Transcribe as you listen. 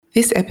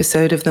This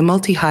episode of the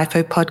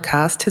Multi-Hypho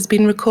podcast has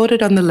been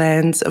recorded on the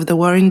lands of the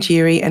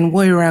Wurundjeri and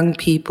Woiwurrung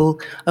people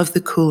of the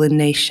Kulin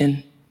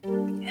Nation.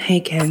 Hey,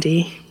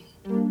 Candy.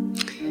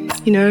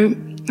 You know,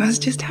 I was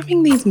just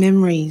having these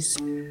memories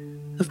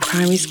of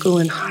primary school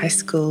and high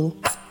school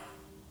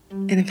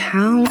and of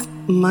how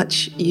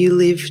much you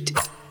lived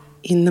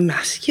in the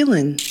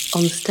masculine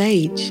on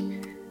stage.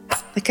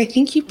 Like, I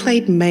think you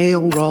played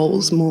male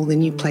roles more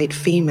than you played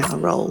female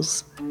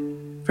roles.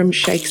 From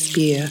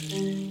Shakespeare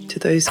to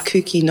those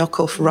kooky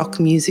knockoff rock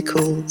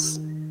musicals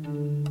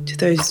to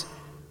those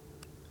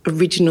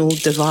original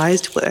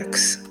devised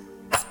works.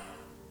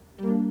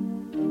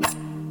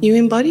 You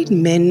embodied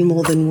men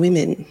more than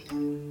women.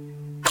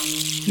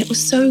 And it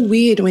was so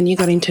weird when you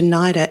got into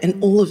NIDA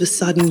and all of a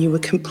sudden you were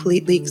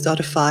completely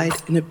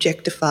exotified and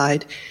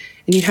objectified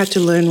and you had to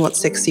learn what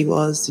sexy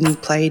was and you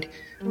played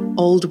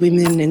old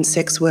women and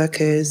sex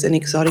workers and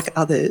exotic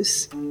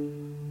others.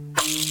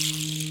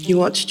 You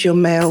watched your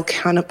male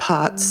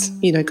counterparts,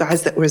 you know,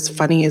 guys that were as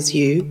funny as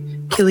you,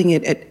 killing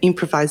it at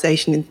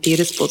improvisation in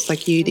theatre sports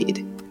like you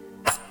did.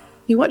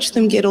 You watched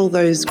them get all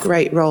those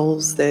great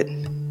roles that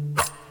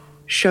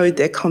showed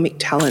their comic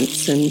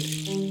talents and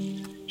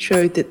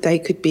showed that they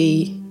could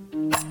be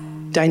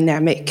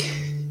dynamic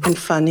and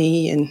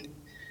funny, and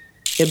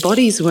their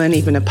bodies weren't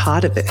even a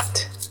part of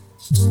it.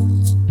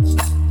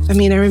 I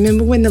mean, I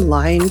remember when the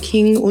Lion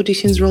King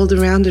auditions rolled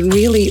around and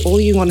really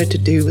all you wanted to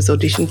do was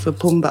audition for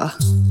Pumbaa.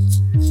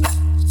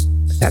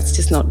 But that's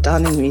just not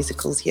done in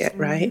musicals yet,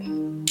 right?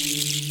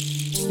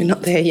 We're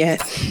not there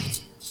yet.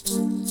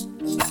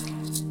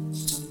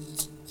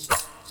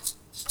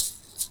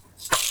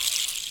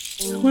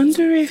 I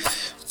wonder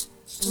if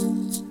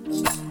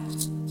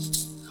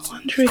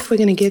we're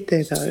going to get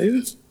there,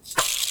 though.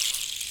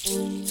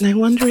 And I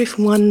wonder if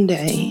one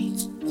day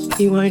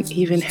you won't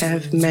even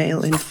have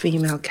male and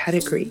female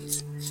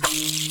categories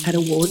at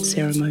award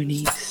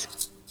ceremonies.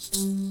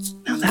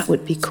 Now that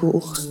would be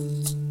cool.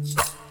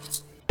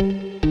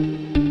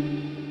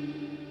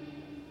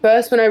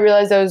 First, when I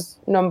realised I was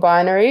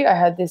non-binary, I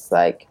had this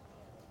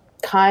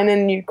kind of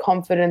new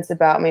confidence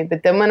about me.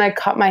 But then when I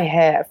cut my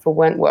hair for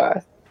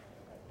Wentworth,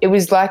 it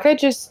was like I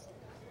just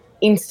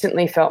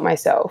instantly felt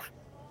myself.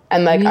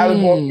 And I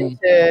would walk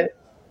into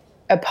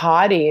a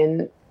party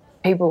and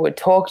people would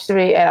talk to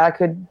me and I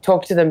could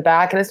talk to them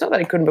back. And it's not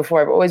that I couldn't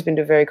before. I've always been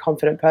a very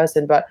confident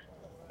person, but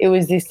it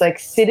was this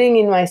sitting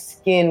in my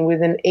skin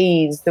with an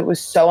ease that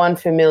was so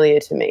unfamiliar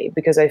to me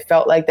because I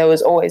felt like there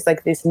was always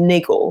this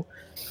niggle,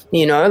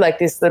 you know,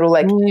 this little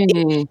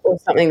itch or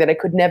something that I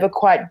could never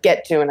quite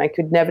get to and I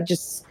could never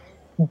just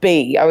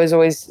be. I was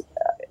always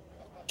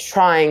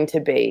trying to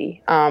be.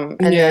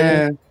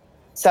 Then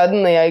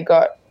suddenly I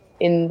got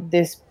in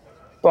this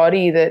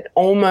body that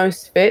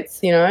almost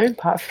fits, you know,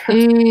 apart from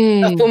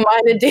a couple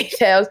minor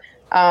details.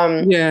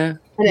 And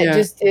it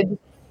just did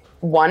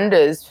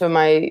wonders for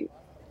my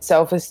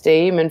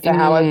self-esteem and for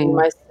how I view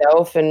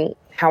myself and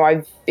how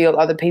I feel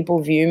other people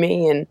view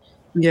me. And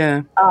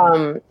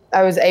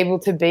I was able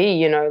to be,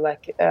 you know,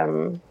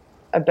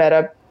 a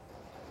better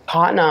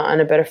partner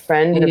and a better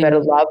friend and a better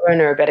lover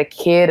and a better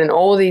kid and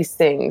all these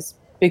things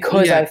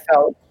because I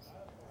felt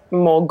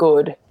more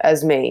good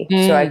as me.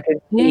 So I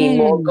could be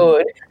more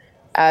good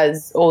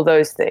as all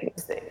those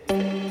things.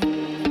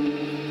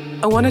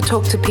 I want to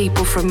talk to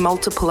people from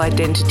multiple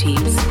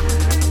identities,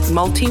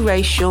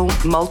 multiracial,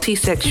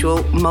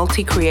 multisexual,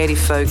 multi-creative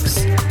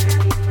folks.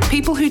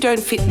 People who don't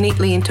fit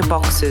neatly into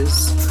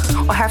boxes,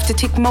 or have to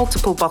tick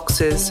multiple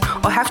boxes,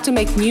 or have to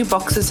make new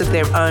boxes of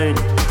their own.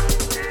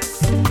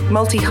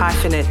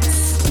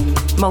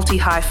 Multi-hyphenates,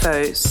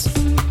 multi-hyphos.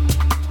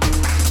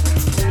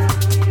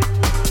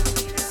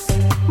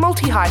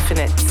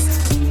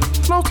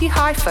 Multi-hyphenates,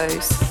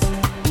 multi-hyphos.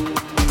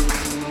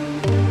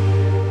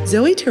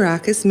 Zoe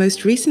Terakes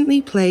most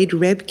recently played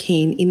Reb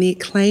Keen in the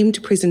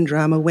acclaimed prison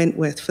drama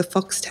Wentworth for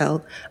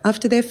Foxtel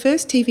after their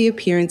first TV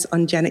appearance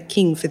on Janet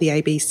King for the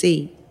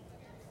ABC.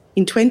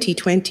 In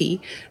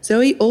 2020,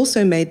 Zoe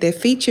also made their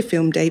feature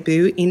film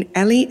debut in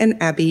Ally and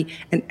Abby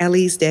and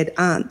Ally's Dead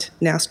Aunt,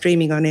 now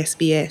streaming on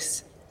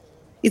SBS.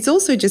 It's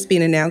also just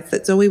been announced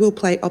that Zoe will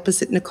play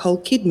opposite Nicole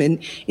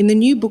Kidman in the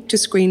new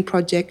book-to-screen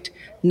project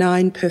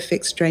 9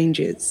 Perfect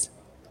Strangers.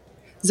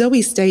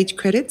 Zoe's stage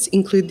credits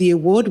include the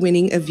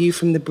award-winning A View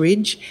from the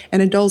Bridge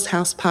and A Doll's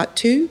House Part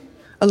 2,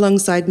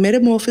 alongside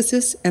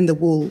Metamorphosis and The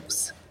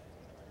Wolves.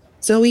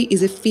 Zoe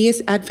is a fierce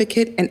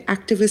advocate and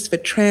activist for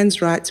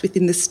trans rights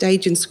within the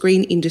stage and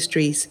screen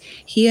industries,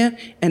 here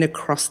and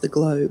across the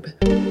globe.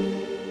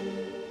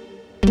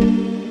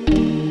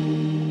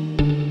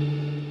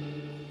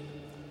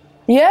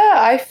 Yeah,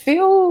 I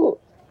feel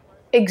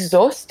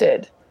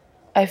exhausted.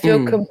 I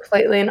feel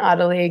completely and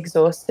utterly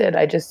exhausted.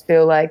 I just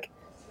feel like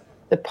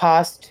the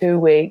past 2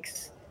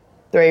 weeks,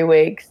 3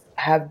 weeks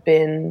have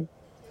been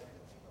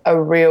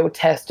a real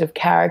test of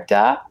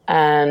character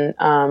and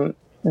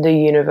the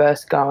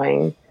universe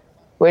going,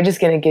 we're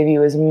just going to give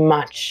you as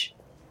much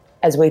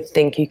as we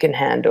think you can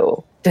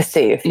handle to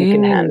see if you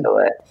can handle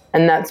it.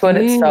 And that's what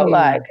it's felt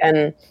like.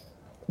 And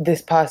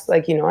this past,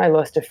 like, you know, I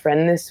lost a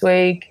friend this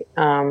week,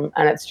 and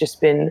it's just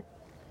been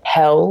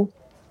hell.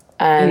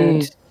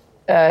 And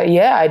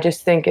I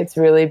just think it's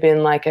really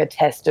been like a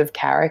test of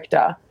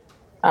character.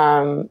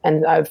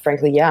 And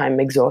frankly, I'm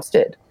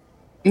exhausted.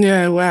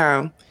 Yeah,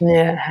 wow.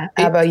 Yeah.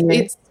 How about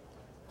you?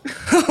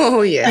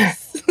 Oh,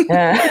 yes.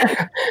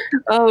 Yeah.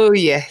 Oh,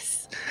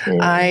 yes. Yeah.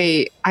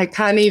 I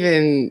can't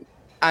even,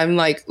 I'm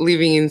like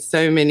living in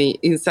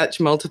such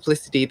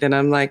multiplicity that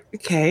I'm like,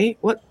 okay,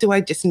 what do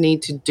I just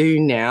need to do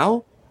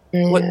now?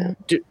 Yeah.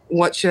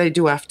 What should I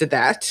do after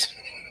that?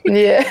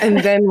 Yeah. And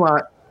then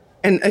what?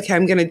 And okay,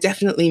 I'm going to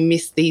definitely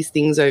miss these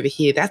things over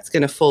here. That's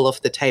going to fall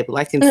off the table.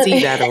 I can see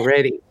that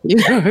already, you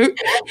know?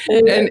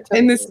 Yeah,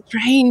 And the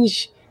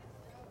strange,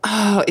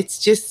 it's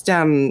just,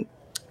 the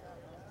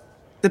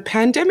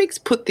pandemic's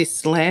put this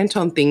slant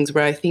on things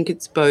where I think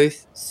it's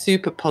both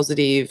super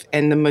positive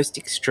and the most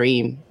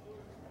extreme.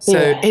 So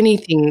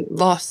anything,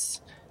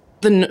 loss,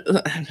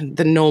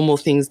 the normal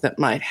things that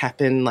might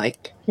happen,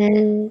 like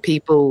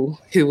people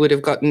who would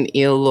have gotten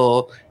ill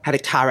or had a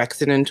car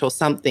accident or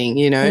something,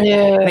 you know.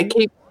 Yeah.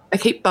 I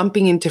keep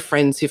bumping into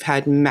friends who've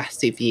had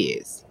massive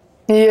years.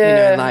 Yeah.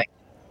 You know, like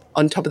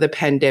on top of the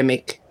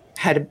pandemic,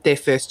 had their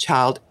first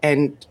child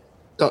and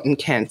gotten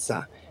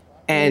cancer.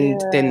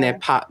 And then their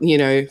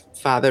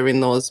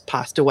father-in-law's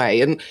passed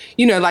away. And,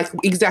 you know, like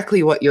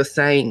exactly what you're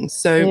saying.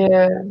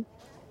 So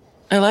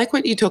I like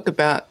what you talk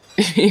about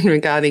in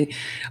regarding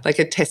like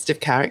a test of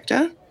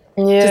character.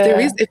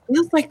 Because it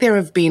feels like there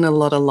have been a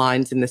lot of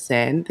lines in the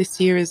sand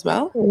this year as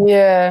well.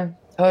 Yeah,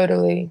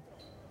 totally.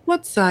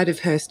 What side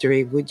of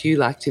herstory would you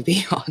like to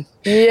be on?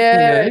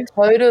 Yeah, you know?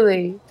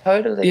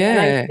 Totally.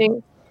 Yeah. And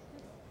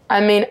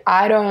I think,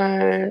 I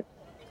don't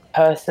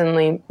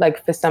personally,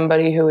 like, for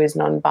somebody who is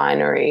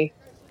non-binary,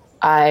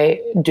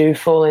 I do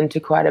fall into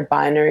quite a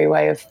binary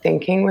way of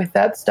thinking with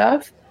that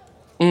stuff.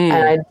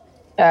 And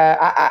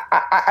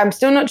I'm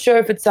still not sure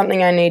if it's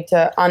something I need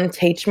to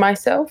unteach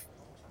myself.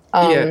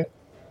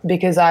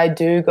 Because I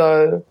do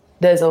go,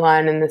 there's a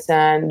line in the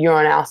sand, you're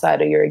on our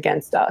side or you're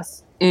against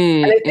us.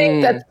 And I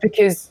think that's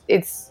because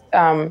it's,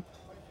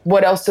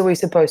 what else are we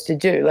supposed to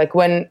do? Like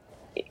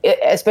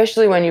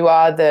especially when you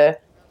are the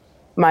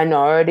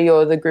minority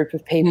or the group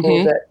of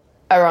people that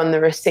are on the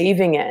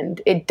receiving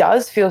end, it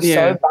does feel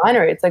so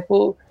binary. It's like,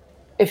 well,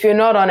 if you're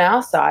not on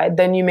our side,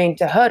 then you mean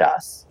to hurt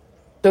us.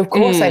 So of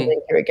course I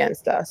think you're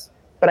against us.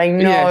 But I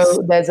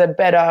know there's a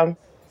better,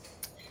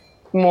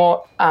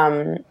 more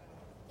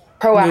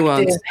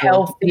proactive,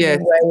 healthy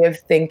way of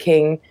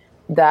thinking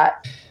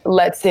that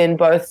lets in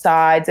both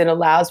sides and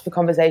allows for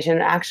conversation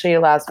and actually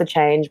allows for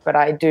change. But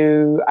I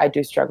do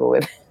struggle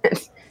with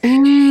it.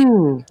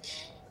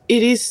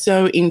 It is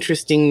so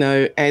interesting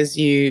though, as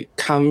you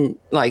come,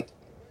 like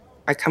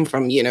I come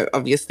from, you know,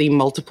 obviously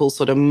multiple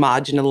sort of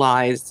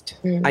marginalized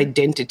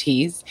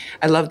identities.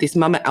 I love this.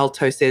 Mama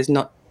Alto says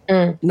not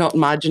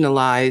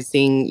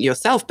marginalizing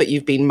yourself, but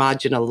you've been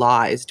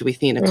marginalized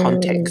within a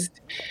context.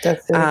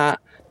 That's it.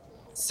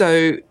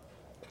 So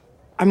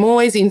I'm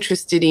always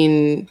interested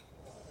in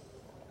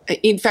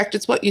fact,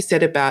 it's what you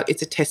said about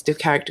it's a test of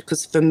character,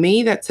 because for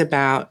me, that's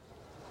about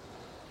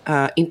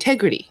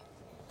integrity.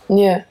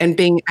 Yeah. And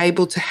being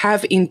able to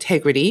have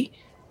integrity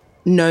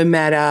no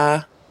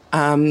matter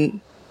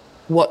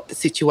what the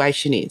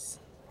situation is.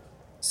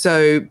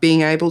 So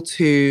being able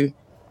to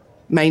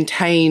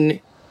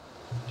maintain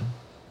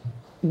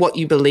what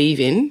you believe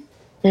in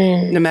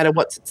no matter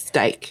what's at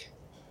stake.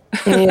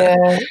 Which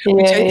I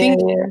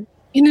think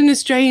in an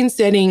Australian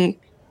setting,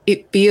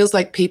 it feels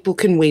like people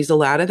can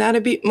weasel out of that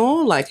a bit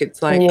more. Like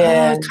it's like,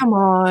 oh, come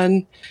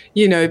on,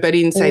 you know, but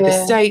in, say,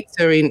 the States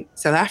or in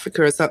South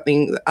Africa or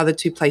something, the other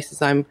two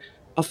places I'm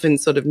often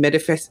sort of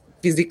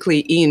metaphysically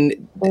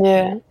in,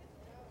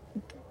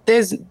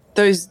 there's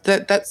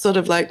that's sort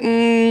of like,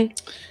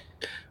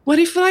 what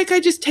if like I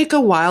just take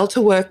a while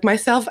to work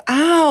myself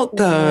out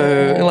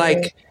though?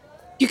 Like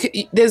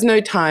there's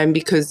no time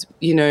because,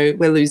 you know,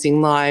 we're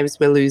losing lives,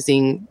 we're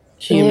losing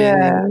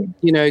human,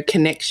 you know,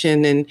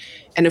 connection.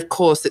 And of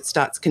course it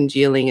starts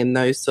congealing and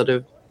those sort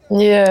of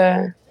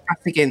us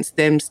against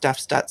them stuff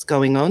starts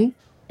going on.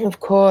 Of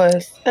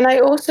course. And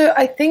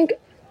I think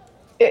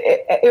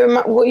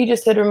what you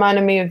just said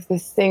reminded me of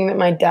this thing that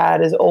my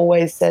dad has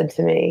always said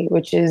to me,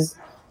 which is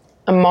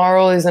a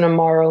moral isn't a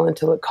moral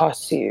until it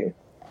costs you.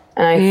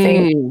 And I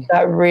think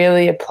that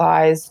really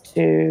applies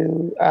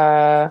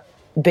to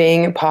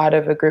being a part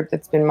of a group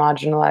that's been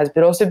marginalized,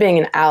 but also being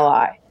an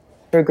ally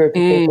for a group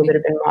of people that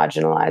have been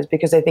marginalized,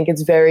 because I think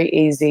it's very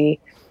easy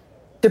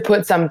to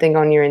put something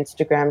on your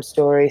Instagram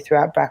story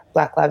throughout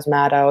Black Lives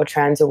Matter or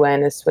Trans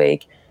Awareness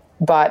Week.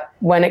 But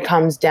when it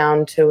comes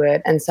down to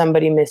it and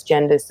somebody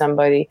misgenders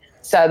somebody,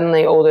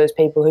 suddenly all those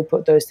people who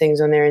put those things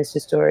on their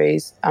Insta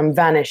stories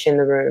vanish in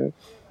the room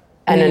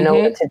and are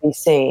nowhere to be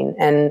seen.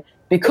 And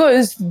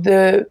because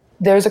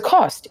there's a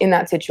cost in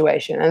that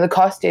situation, and the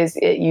cost is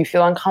you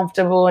feel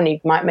uncomfortable and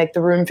you might make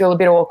the room feel a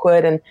bit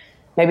awkward, and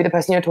maybe the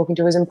person you're talking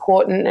to is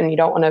important and you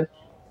don't want to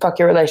fuck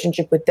your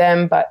relationship with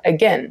them. But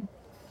again,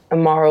 a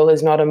moral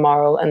is not a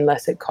moral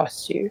unless it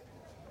costs you,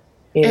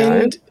 you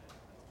know?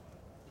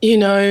 You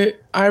know,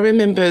 I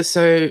remember,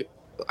 so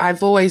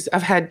I've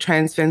had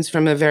trans friends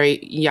from a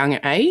very young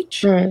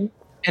age.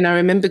 And I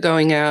remember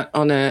going out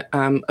on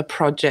a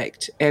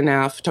project, and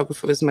our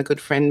photographer was my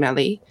good friend,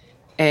 Melly.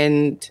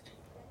 And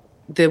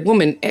the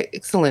woman,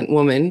 excellent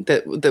woman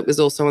that was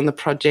also on the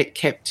project,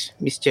 kept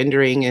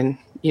misgendering and,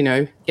 you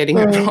know, getting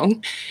it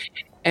wrong.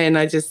 And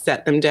I just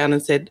sat them down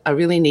and said, I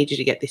really need you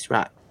to get this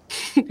right.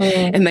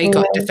 And they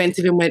got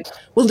defensive and went,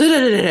 well,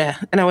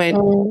 da-da-da-da-da. And I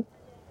went,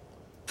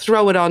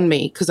 throw it on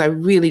me, because I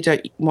really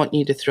don't want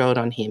you to throw it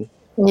on him.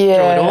 Yeah.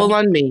 Throw it all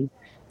on me.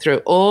 Throw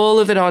all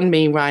of it on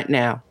me right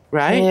now,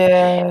 right?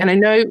 Yeah. And I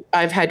know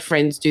I've had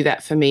friends do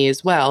that for me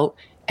as well.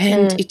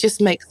 And it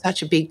just makes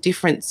such a big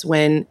difference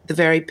when the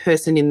very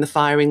person in the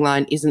firing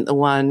line isn't the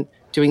one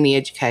doing the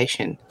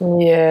education.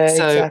 Yeah,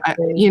 so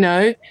exactly. you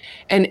know,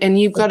 and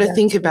you've got to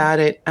think about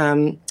it.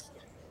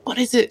 What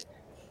is it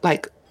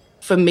like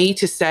for me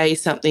to say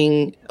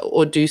something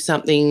or do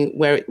something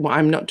where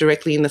I'm not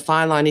directly in the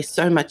fire line is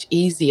so much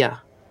easier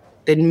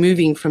than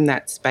moving from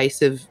that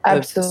space of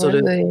sort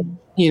of,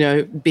 you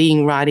know,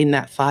 being right in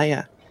that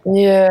fire.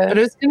 Yeah.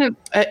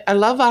 But I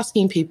love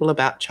asking people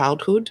about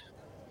childhood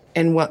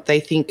and what they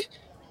think,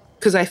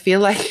 because I feel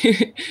like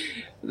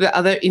the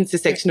other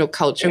intersectional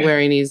culture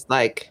we're in is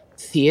like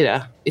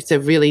theatre. It's a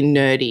really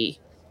nerdy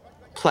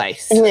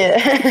place.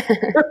 Yeah.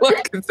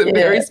 Like, it's a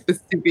very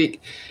specific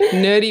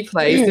nerdy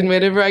place. And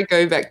whenever I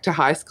go back to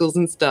high schools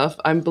and stuff,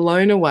 I'm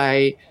blown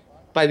away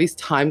by this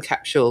time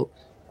capsule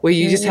where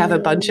you just have a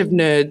bunch of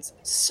nerds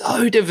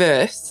so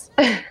diverse,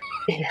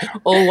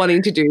 all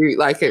wanting to do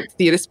like a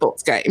theatre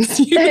sports games.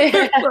 You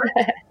know?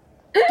 Like,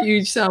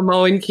 huge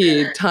Samoan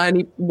kid,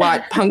 tiny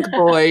white punk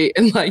boy,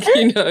 and like,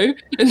 you know,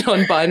 a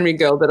non-binary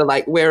girl that are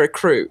like, we're a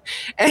crew.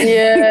 And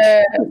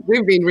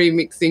we've been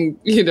remixing,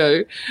 you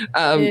know,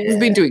 we've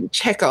been doing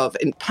Chekhov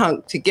and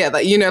punk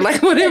together, you know,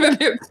 like whatever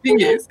their thing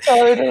is.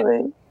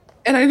 Totally.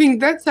 And I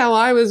think that's how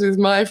I was with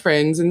my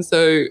friends. And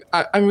so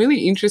I'm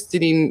really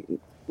interested in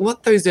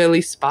what those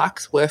early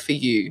sparks were for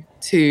you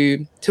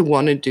to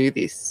want to do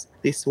this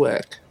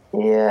work.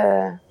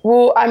 Yeah.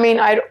 Well, I mean,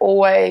 I'd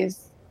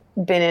always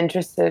been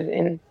interested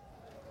in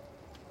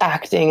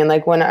acting, and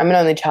like when I'm an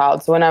only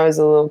child, so when I was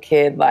a little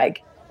kid,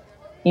 like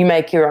you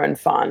make your own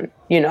fun,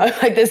 you know,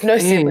 like there's no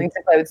siblings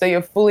to play with, so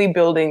you're fully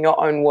building your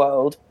own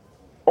world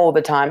all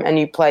the time, and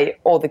you play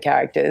all the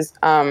characters.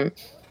 I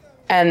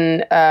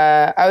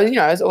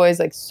was always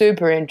like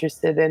super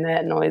interested in it,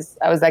 and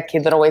I was that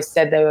kid that always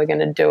said they were going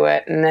to do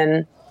it. And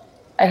then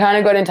I kind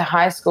of got into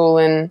high school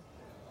and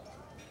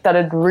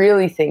started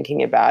really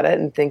thinking about it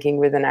and thinking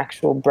with an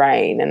actual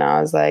brain, and I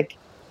was like,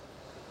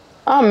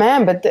 oh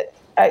man, but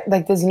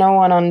there's no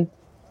one on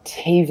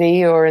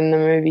TV or in the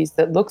movies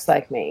that looks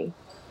like me.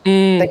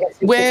 Like,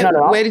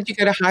 where did you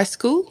go to high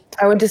school?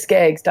 I went to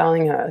Skeggs,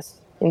 Darlinghurst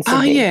in Sydney.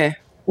 Oh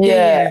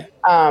yeah.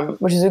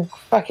 Which is a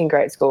fucking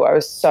great school. I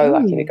was so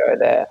lucky to go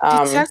there.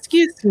 Did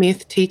Saskia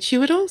Smith teach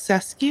you at all?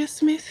 Saskia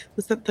Smith?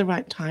 Was that the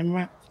right time,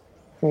 right?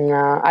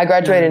 No, I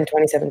graduated in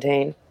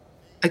 2017.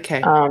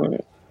 Okay.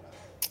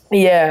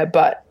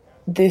 But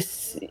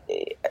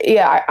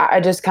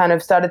I just kind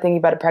of started thinking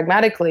about it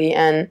pragmatically,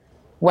 and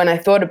when I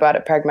thought about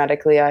it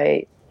pragmatically,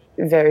 I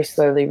very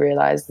slowly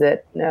realized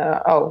that,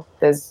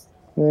 there's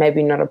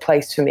maybe not a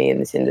place for me in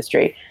this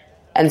industry.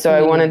 And so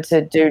I wanted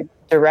to do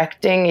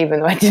directing,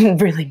 even though I didn't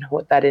really know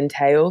what that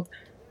entailed.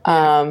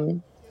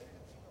 But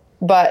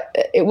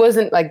it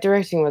wasn't like,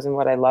 directing wasn't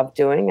what I loved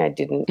doing. It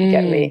didn't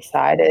get me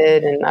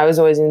excited. And I was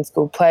always in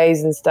school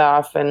plays and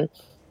stuff and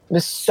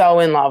was so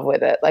in love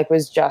with it. Like,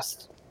 was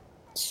just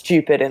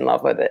stupid in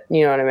love with it.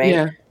 You know what I mean?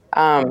 Yeah.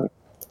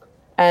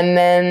 And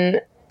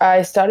then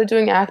I started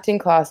doing acting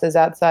classes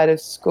outside of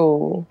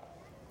school,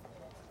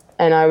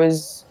 and I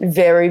was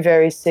very,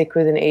 very sick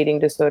with an eating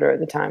disorder at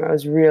the time. I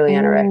was really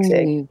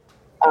anorexic.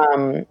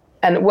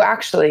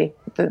 Actually,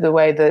 the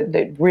way that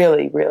it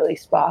really, really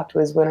sparked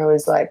was when I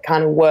was like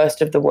kind of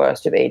worst of the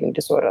worst of eating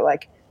disorder,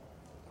 like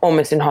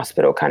almost in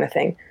hospital kind of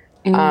thing.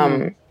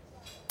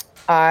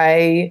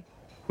 My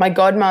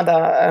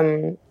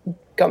godmother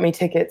got me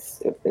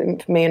tickets.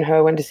 Me and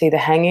her went to see The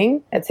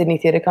Hanging at Sydney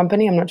Theatre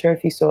Company. I'm not sure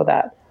if you saw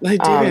that. I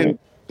did.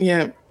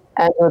 Yeah.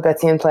 Angela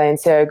Betsy Play and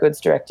Sarah Goods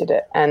directed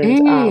it.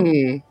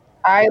 And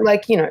I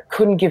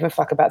couldn't give a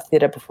fuck about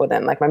theatre before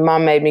then. Like, my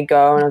mum made me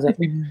go, and I was like,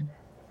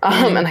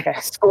 and like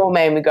a school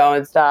made me go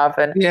and stuff.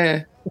 And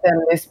then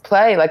this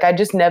play, like, I'd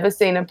just never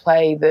seen a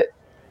play that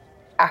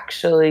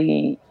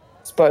actually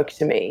spoke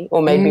to me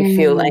or made me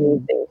feel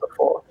anything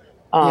before.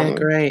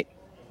 Great.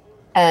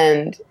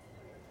 And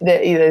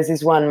there's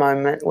this one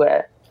moment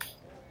where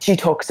she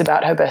talks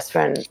about her best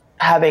friend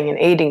having an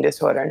eating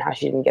disorder and how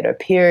she didn't get her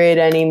period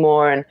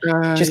anymore, and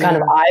she's kind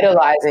of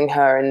idolizing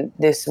her in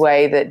this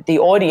way that the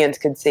audience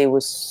could see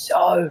was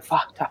so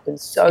fucked up and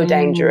so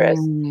dangerous.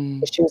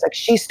 She was like,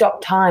 she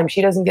stopped time.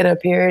 She doesn't get her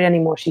period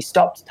anymore. She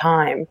stopped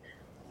time.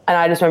 And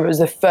I just remember it was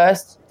the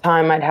first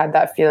time I'd had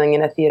that feeling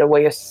in a theater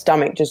where your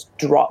stomach just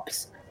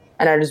drops,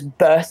 and I just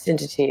burst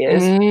into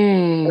tears.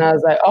 And I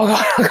was like, oh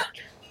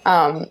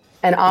God.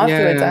 And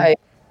afterwards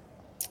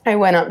I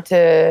went up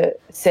to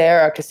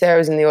Sarah, because Sarah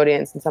was in the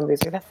audience, and somebody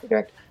was like, "That's the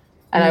director."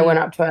 And I went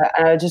up to her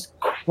and I just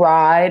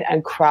cried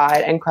and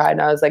cried and cried.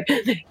 And I was like,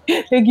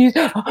 "Thank you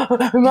so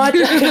much."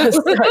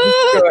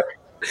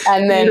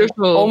 And then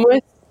Beautiful.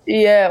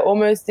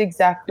 almost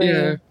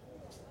exactly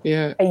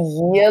Yeah. a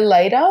year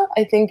later,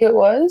 I think it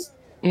was,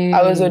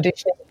 I was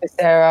auditioning for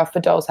Sarah for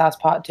Doll's House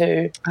Part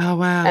 2. Oh,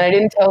 wow. And I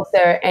didn't tell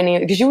Sarah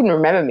because she wouldn't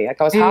remember me.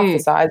 Like, I was half the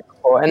size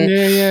before.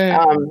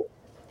 And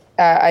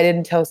I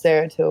didn't tell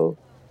Sarah till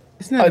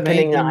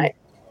opening night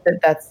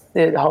that's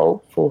the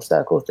whole full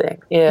circle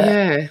thing.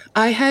 Yeah.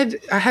 I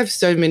have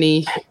so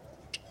many.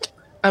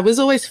 I was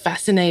always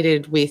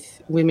fascinated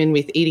with women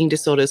with eating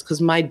disorders because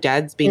my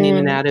dad's been in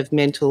and out of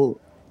mental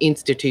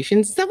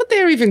institutions. Is that what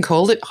they're even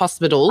called at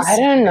hospitals? I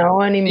don't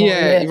know anymore.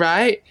 Yeah,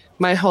 right?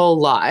 My whole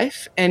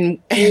life. And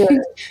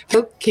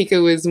the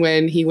kicker was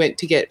when he went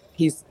to get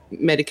his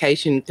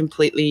medication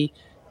completely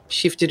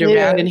shifted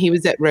around and he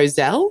was at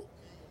Roselle.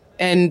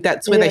 And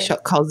that's where they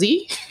shot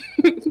Cosy.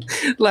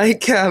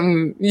 Like,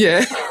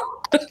 yeah.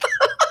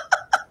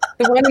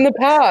 The one in the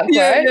park,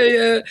 right?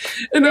 Yeah.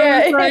 And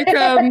I was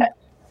like,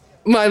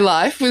 my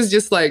life was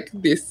just like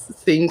this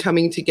thing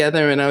coming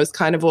together, and I was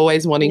kind of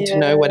always wanting to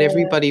know what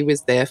everybody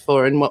was there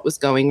for and what was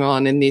going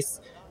on, and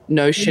this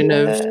notion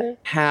of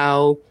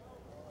how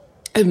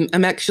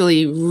I'm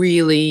actually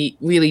really,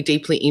 really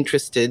deeply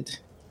interested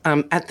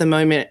at the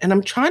moment, and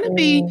I'm trying to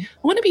I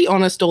want to be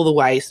honest all the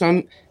way.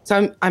 So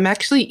I'm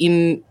actually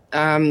in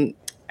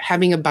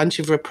having a bunch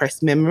of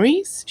repressed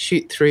memories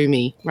shoot through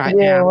me right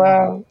now.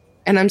 Wow.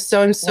 And I'm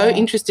so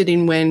interested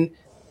in when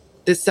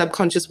the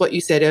subconscious, what you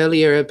said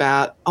earlier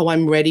about, oh,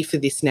 I'm ready for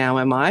this now,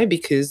 am I?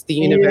 Because the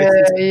universe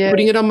is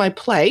putting it on my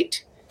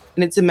plate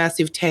and it's a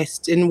massive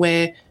test, and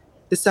where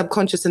the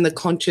subconscious and the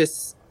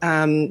conscious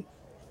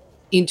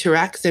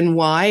interacts and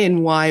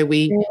why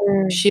we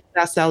shift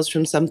ourselves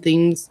from some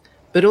things,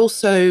 but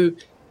also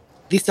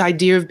this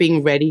idea of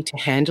being ready to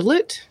handle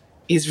it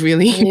is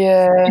really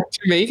to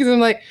me, because I'm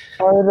like,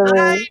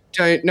 I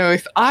don't know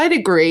if I'd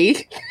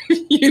agree.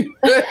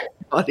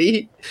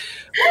 Body,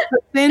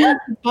 but then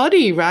the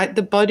body, right?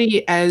 The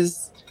body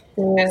as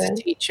a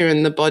teacher,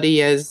 and the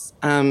body as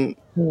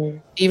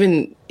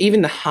even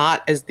the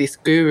heart as this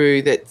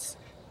guru that's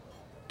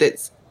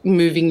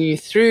moving you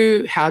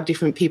through how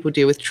different people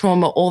deal with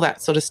trauma, all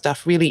that sort of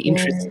stuff really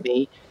interests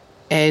me.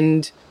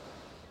 And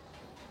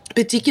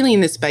particularly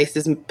in the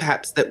spaces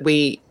perhaps that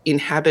we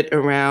inhabit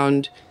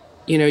around,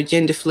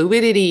 gender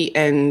fluidity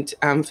and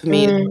for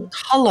me,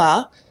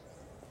 colour,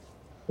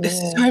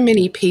 there's so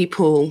many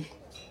people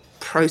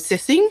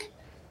processing.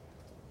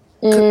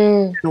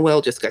 The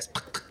world just goes,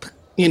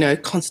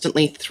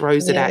 constantly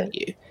throws it at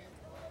you.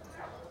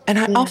 And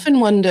I often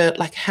wonder,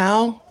 like,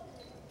 how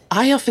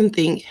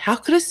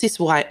could a cis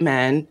white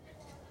man,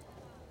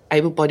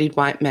 able-bodied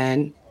white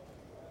man,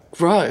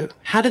 grow?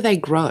 How do they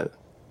grow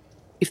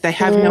if they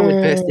have no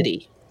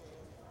adversity?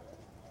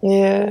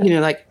 Yeah.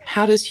 Like,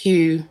 how does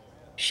Hugh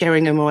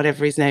Sheringham, or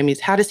whatever his name is,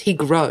 how does he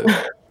grow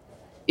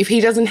if he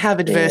doesn't have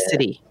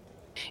adversity?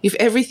 If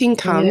everything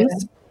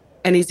comes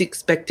and he's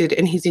expected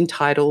and he's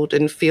entitled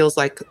and feels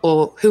like,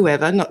 or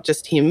whoever, not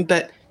just him,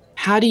 but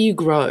how do you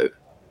grow,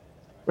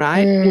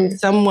 right? In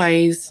some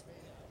ways,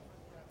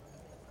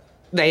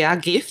 they are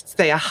gifts,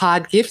 they are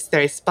hard gifts,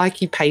 they're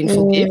spiky,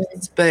 painful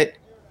gifts, but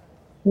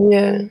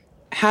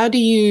how do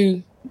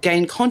you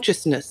gain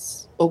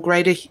consciousness or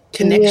greater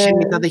connection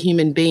with other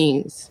human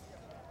beings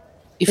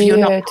if you're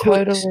not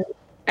put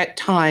at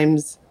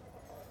times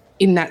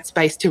in that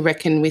space to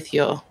reckon with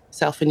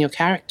yourself and your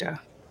character?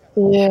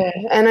 Yeah,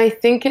 and I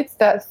think it's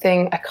that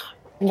thing, I can't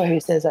remember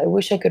who says it. I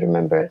wish I could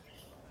remember it.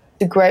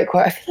 It's a great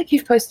quote. I feel like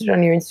you've posted it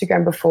on your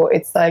Instagram before.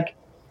 It's like,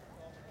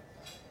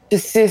 the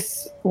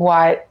cis,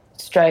 white,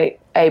 straight,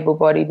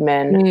 able-bodied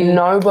men,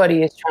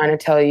 nobody is trying to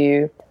tell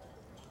you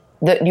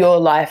that your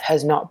life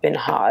has not been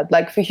hard.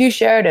 Like, for Hugh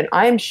Sheridan,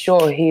 I'm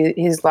sure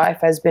his life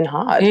has been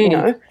hard,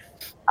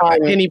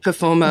 Any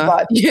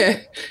performer,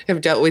 have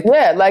dealt with.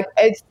 Yeah, like,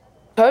 it's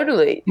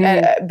totally.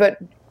 But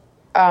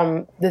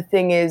the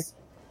thing is,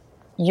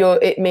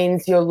 it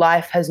means your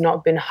life has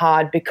not been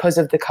hard because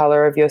of the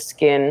color of your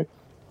skin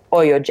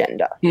or your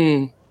gender.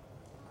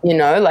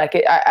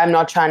 Like, I'm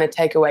not trying to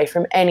take away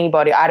from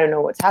anybody. I don't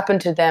know what's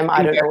happened to them.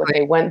 I don't know what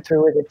they went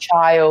through as a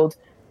child.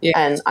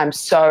 And I'm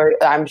sure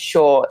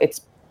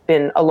it's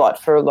been a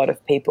lot for a lot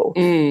of people.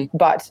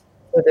 But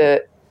for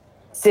the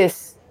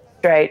cis,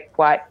 straight,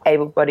 white,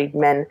 able-bodied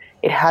men,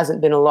 it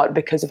hasn't been a lot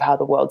because of how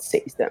the world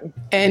sees them.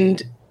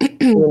 And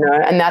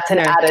and that's an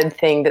added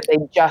thing that they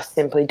just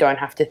simply don't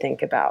have to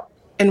think about.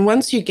 And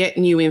once you get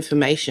new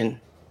information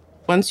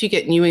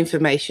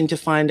to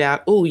find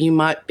out, oh, you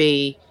might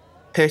be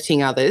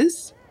hurting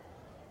others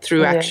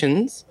through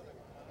actions,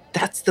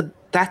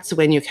 that's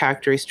when your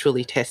character is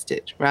truly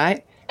tested,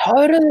 right?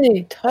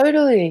 Totally.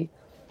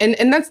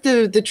 And that's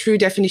the true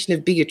definition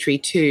of bigotry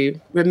too,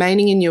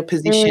 remaining in your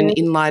position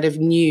in light of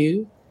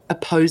new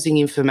opposing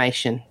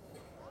information.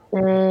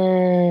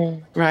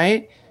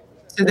 Right?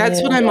 So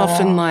that's what I'm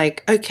often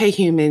like, okay,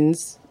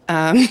 humans,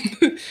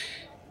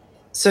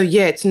 So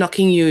yeah, it's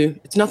knocking you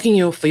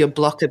off your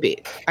block a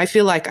bit. I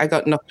feel like I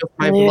got knocked off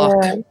my block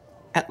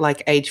at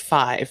like age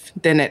 5,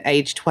 then at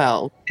age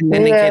 12, and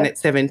then again at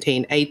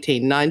 17,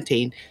 18,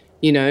 19,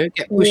 you know,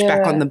 get pushed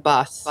back on the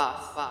bus.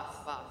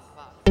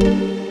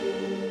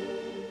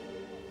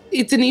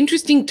 It's an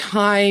interesting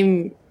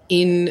time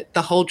in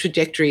the whole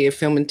trajectory of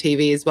film and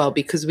TV as well,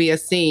 because we are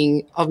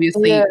seeing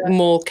obviously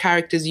more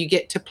characters. You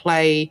get to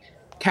play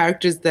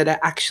characters that are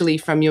actually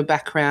from your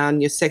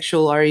background, your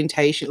sexual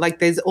orientation. Like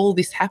there's all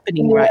this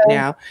happening right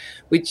now,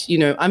 which, you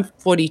know, I'm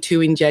 42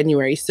 in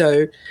January.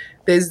 So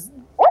there's...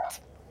 What?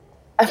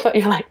 I thought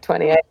you were like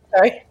 28.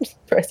 Sorry, I'm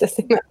just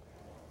processing that.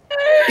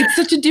 It's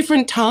such a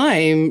different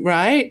time,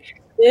 right?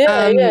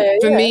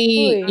 For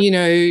me, fully. you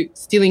know,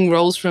 stealing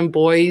roles from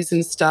boys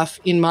and stuff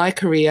in my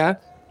career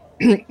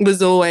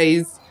was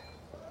always...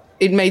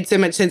 It made so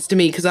much sense to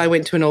me because I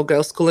went to an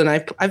all-girls school, and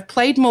I've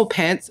played more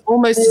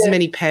almost as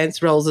many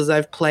pants roles as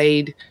I've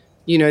played,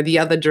 you know, the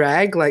other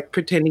drag, like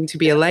pretending to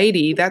be a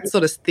lady, that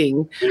sort of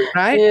thing,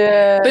 right?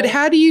 Yeah. But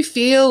how do you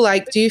feel?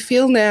 Like, do you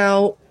feel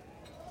now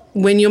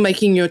when you're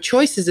making your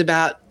choices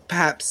about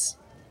perhaps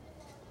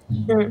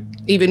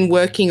even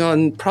working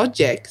on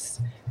projects,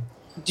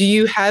 do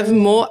you have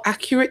more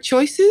accurate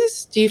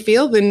choices, do you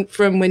feel, than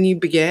from when you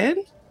began?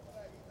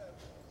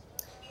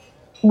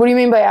 What do you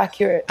mean by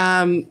accurate?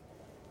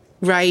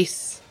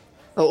 Race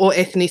or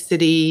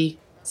ethnicity,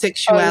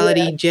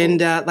 sexuality,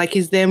 gender? Like,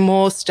 is there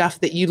more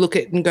stuff that you look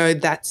at and go,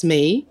 that's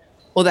me,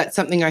 or that's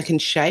something I can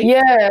shape?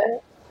 Yeah,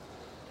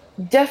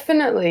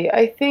 definitely.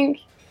 I think,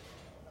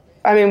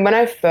 I mean, when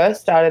I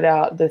first started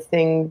out, the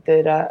thing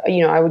that,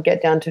 you know, I would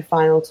get down to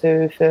final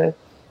 2 for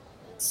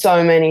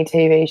so many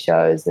TV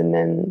shows, and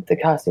then the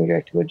casting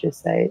director would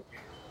just say,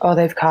 oh,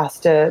 they've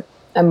cast a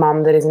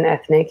mum that isn't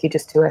ethnic, you're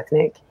just too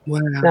ethnic. Wow.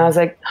 And I was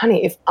like,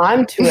 honey, if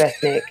I'm too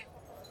ethnic,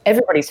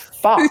 everybody's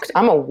fucked.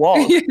 I'm a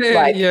wog.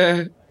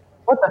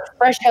 What the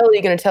fresh hell are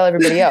you going to tell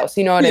everybody else?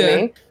 You know what I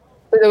mean?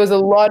 But there was a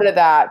lot of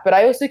that. But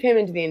I also came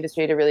into the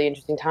industry at a really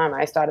interesting time.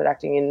 I started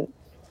acting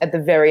at the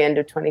very end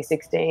of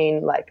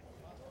 2016, like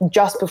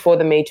just before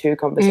the Me Too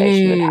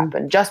conversation had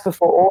happened, just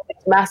before all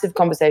these massive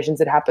conversations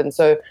had happened.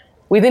 So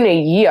within a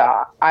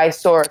year, I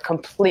saw a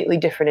completely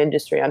different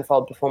industry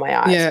unfold before my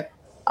eyes. Yeah.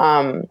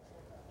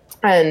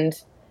 And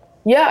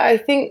yeah, I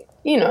think,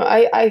 you know,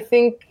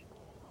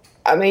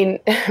 I mean,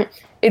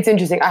 it's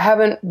interesting. I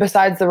haven't,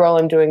 besides the role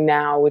I'm doing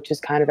now, which is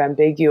kind of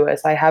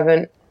ambiguous, I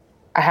haven't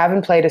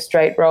played a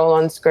straight role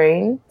on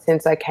screen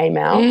since I came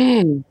out.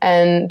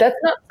 And that's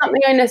not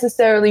something I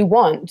necessarily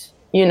want,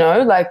 you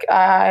know, like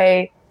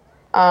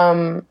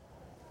I'm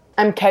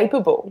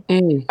capable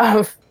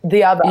of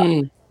the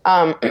other.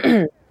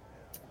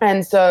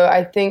 And so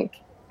I think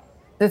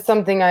that's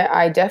something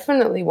I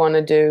definitely want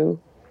to do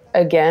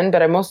again,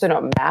 but I'm also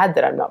not mad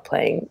that I'm not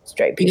playing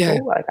straight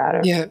people. Like I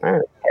don't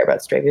care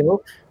about straight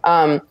people.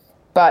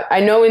 But I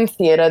know in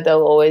theatre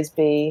there'll always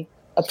be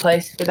a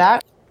place for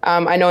that.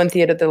 I know in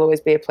theatre there'll always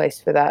be a place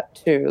for that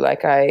too.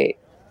 Like I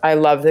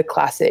love the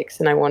classics,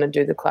 and I want to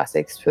do the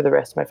classics for the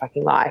rest of my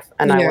fucking life,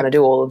 and I want to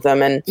do all of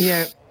them. And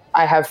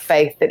I have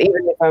faith that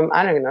even if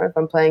I don't know, if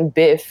I'm playing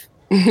Biff,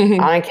 I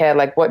don't care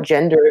like what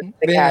gender of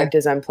the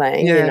characters I'm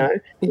playing, you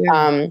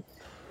know.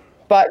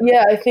 But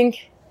yeah, I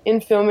think in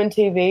film and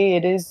TV,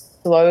 it is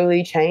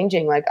slowly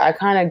changing. Like I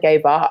kind of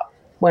gave up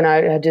when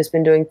I had just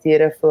been doing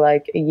theatre for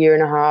like a year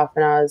and a half,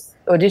 and I was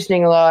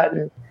auditioning a lot,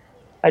 and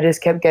I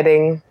just kept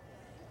getting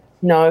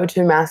no,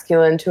 too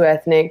masculine, too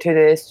ethnic, too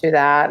this, too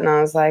that. And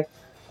I was like,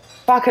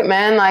 fuck it,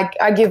 man. Like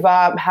I give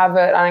up, have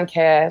it. I don't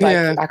care.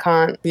 Like I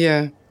can't.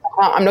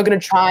 I'm not going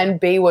to try and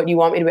be what you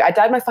want me to be. I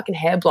dyed my fucking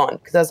hair blonde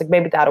because I was like,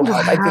 maybe that'll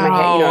help. I do my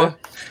hair, you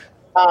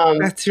know.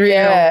 That's real.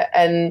 Yeah.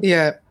 And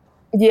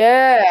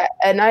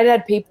and I'd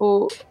had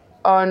people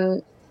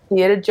on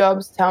theatre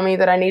jobs tell me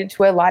that I needed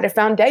to wear lighter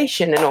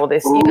foundation and all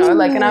this, you know,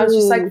 like, and I was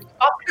just like,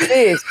 fuck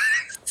this,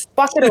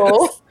 fuck it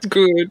all. That's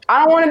good.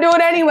 I don't want to do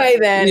it anyway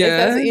then. If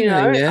that's, you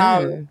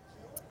know.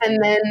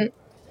 And then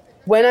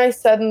when I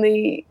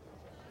suddenly,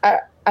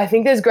 I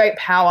think there's great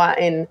power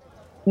in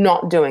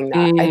not doing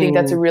that. I think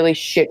that's a really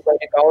shit way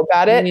to go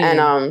about it,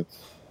 and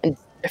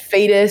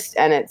defeatist,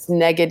 and it's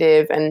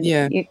negative, and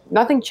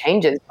nothing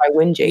changes by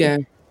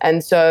whinging.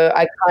 And so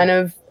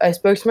I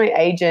spoke to my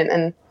agent,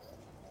 and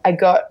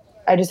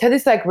I just had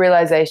this like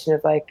realization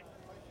of like,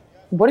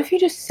 what if you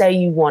just say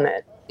you want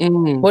it?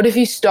 What if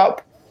you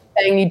stop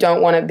saying you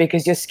don't want it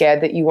because you're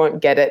scared that you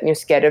won't get it and you're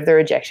scared of the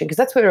rejection? Because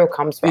that's where it all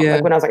comes from.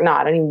 Like when I was like, no,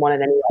 I don't even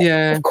want it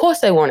anyway. Of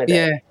course I wanted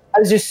it. I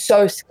was just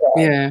so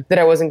scared that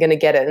I wasn't going to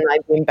get it, and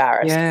I'd be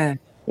embarrassed. And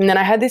then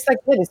I had this like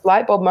this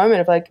light bulb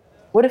moment of like,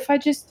 what if I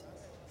just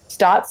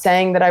start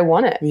saying that I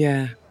want it?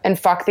 And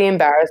fuck the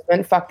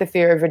embarrassment, fuck the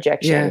fear of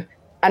rejection.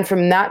 And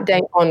from that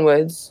day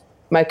onwards,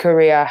 my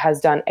career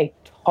has done a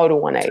total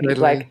 180.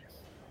 Like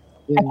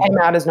I came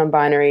out as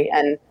non-binary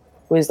and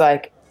was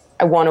like,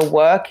 I want to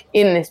work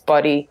in this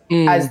body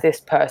as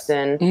this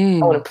person.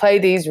 I want to play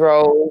these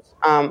roles.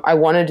 I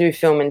want to do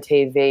film and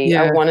TV.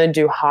 I want to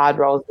do hard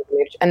roles.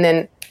 And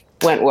then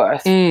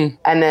Wentworth. And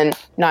then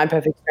Nine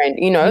Perfect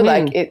Strangers. You know,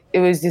 like it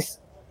was this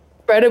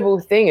incredible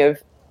thing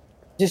of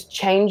just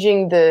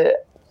changing the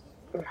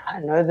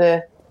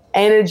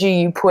energy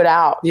you put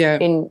out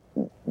in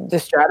the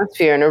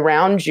stratosphere and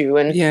around you.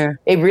 And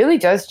it really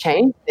does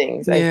change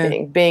things, I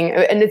think.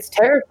 And it's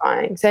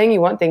terrifying. Saying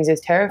you want things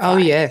is terrifying. Oh,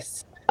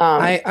 yes.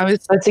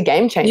 It's a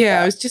game changer.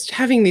 Yeah, I was just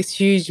having this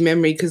huge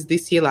memory because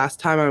this time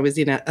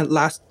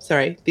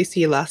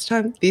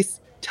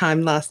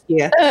last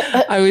year,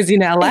 I was in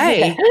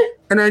LA,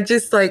 and I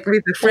just like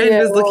with a friend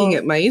was looking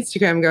at my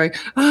Instagram going,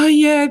 oh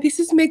yeah, this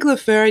is Meg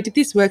LaFeur. I did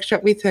this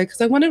workshop with her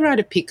because I want to write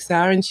a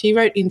Pixar, and she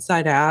wrote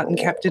Inside Out and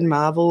Captain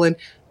Marvel, and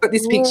got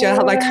this picture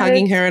like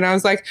hugging her, and I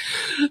was like,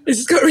 I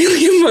just got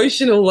really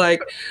emotional,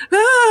 like,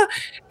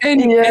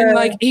 and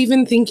like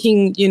even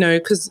thinking, you know,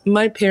 because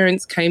my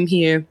parents came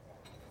here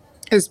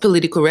as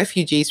political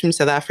refugees from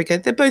South Africa.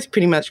 They're both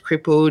pretty much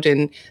crippled,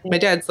 and my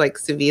dad's like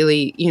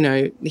severely, you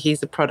know,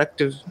 he's a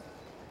product of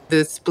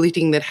the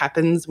splitting that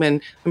happens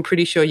when I'm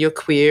pretty sure you're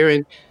queer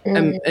and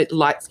a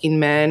light-skinned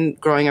man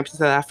growing up in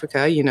South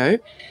Africa, you know.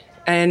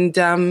 And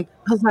I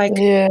was like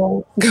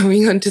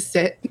going on to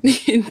set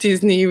in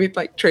Disney with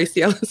like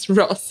Tracy Ellis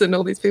Ross and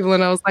all these people,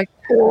 and I was like,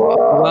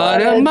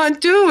 what am I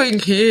doing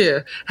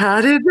here?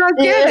 How did I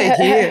get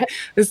here?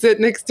 I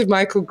sat next to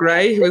Michael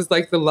Gray, who was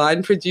like the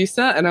line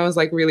producer, and I was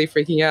like really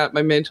freaking out.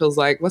 My mentor's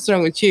like, what's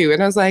wrong with you?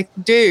 And I was like,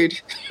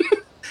 dude,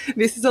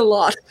 this is a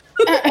lot.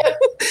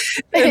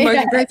 And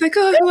Michael Gray's like,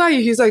 oh, who are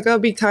you? He's like, oh,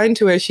 be kind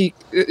to her. She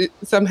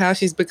somehow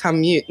she's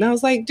become mute. And I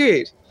was like,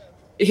 dude,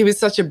 he was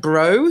such a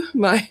bro.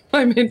 My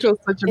mentor's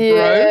such a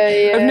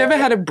bro. I've never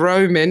had a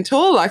bro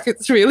mentor. Like,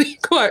 it's really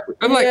quite,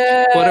 I'm like,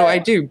 what do I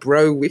do?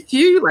 Bro with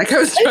you? Like, I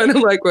was trying to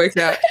like work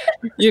out,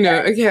 you know,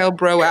 okay, I'll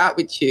bro out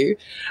with you.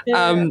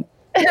 And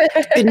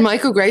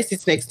Michael Gray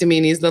sits next to me,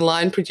 and he's the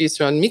line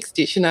producer on Mixed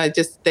Dish, and I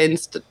just then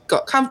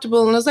got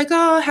comfortable, and I was like,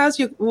 oh, how's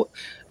your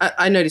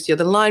I noticed you're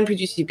the line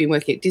producer, you've been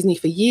working at Disney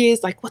for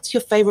years, like, what's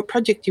your favourite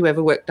project you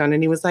ever worked on?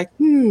 And he was like,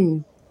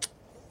 The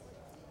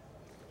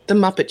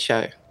Muppet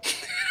Show.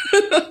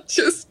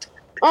 Just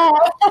like,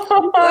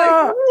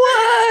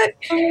 what?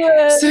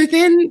 So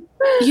then,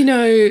 you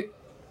know,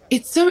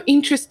 it's so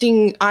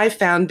interesting, I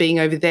found, being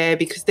over there,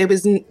 because there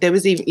was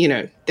even, you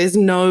know, there's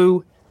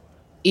no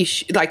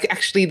issue. Like,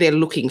 actually, they're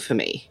looking for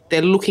me.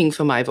 They're looking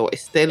for my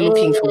voice. They're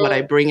looking for what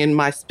I bring and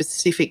my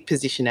specific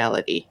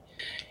positionality.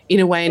 In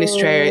a way, in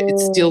Australia,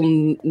 it's still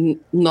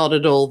not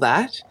at all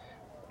that.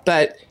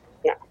 But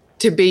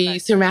to be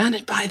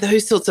surrounded by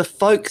those sorts of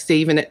folks,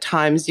 even at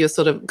times, you're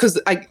sort of, because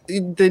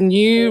the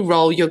new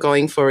role you're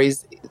going for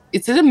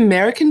it's an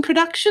American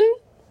production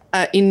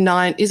in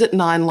Nine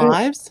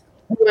Lives?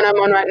 When I'm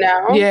on right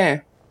now? Yeah,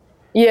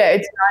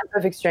 it's 9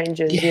 Perfect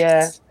Strangers,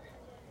 yes.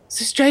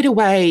 So straight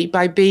away,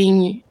 by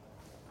being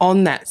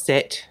on that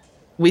set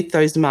with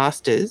those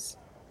masters,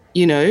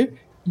 you know,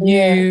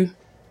 you're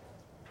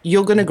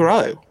going to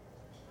grow.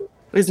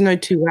 There's no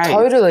two ways.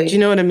 Totally. Do you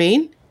know what I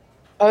mean?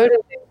 Totally.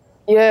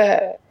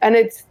 Yeah. And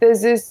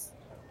there's this,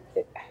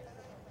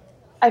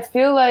 I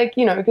feel like,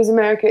 you know, because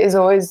America is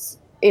always,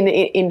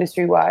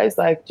 industry-wise,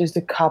 like just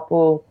a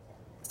couple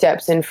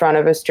steps in front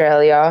of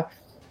Australia.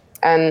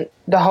 And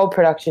the whole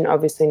production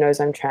obviously knows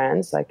I'm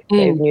trans. Like,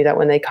 they knew that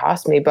when they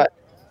cast me.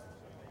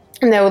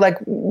 And they were like,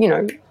 you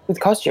know,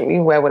 with costume, you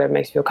can wear whatever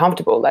makes you feel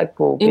comfortable. Like,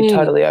 we'll be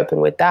totally open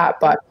with that.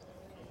 But,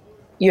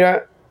 you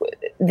know,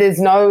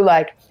 there's no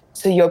like,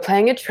 so you're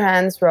playing a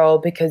trans role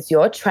because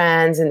you're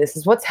trans and this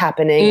is what's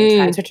happening.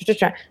 And trans.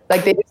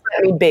 Like, they just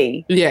let me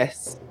be.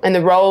 Yes. And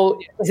the role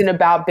isn't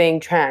about being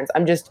trans.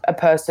 I'm just a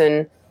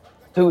person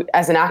who,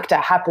 as an actor,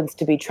 happens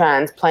to be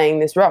trans playing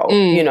this role,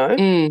 you know?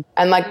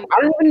 And, like,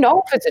 I don't even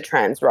know if it's a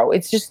trans role.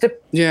 It's just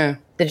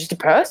they're just a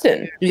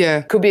person.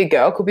 Yeah. Could be a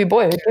girl, could be a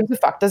boy. Who gives a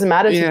fuck? Doesn't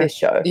matter to this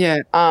show. Yeah.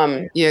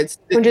 It's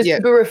just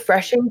super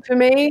refreshing for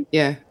me.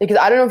 Yeah. Because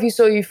I don't know if you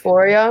saw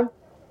Euphoria.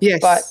 Yes.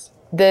 But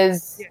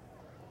there's...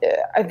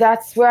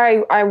 that's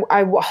where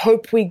I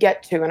hope we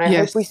get to, and I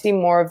hope we see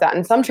more of that.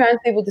 And some trans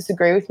people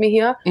disagree with me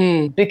here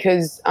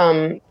because,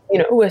 you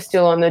know, we're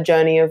still on the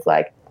journey of,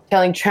 like,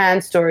 telling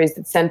trans stories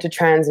that center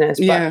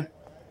transness. But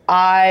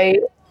I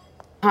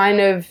kind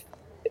of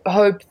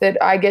hope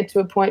that I get to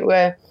a point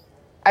where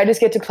I just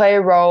get to play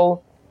a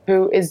role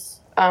who is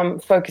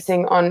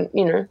focusing on,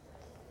 you know,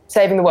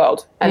 saving the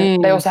world.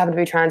 And they also happen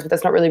to be trans, but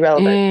that's not really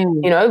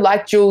relevant. You know,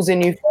 like Jules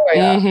in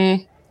Euphoria.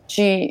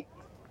 She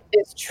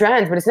is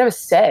trans, but it's never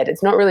said.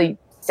 It's not really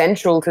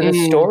central to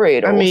the story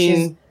at all. I mean,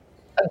 she's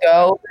a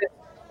girl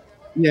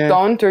who's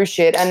gone through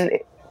shit and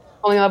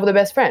falling in love with her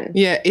best friend.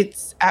 Yeah,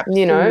 it's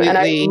absolutely. You know, and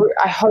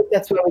I hope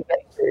that's where we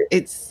get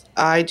to.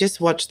 I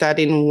just watched that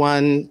in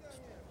one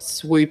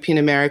swoop in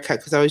America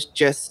because I was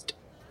just,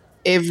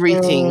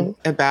 everything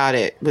about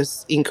it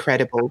was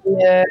incredible.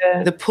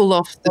 Yeah. The pull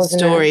off the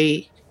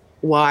story,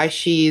 why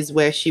she is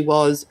where she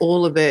was,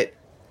 all of it,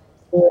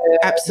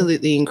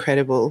 absolutely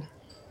incredible.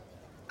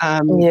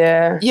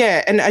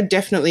 Yeah, and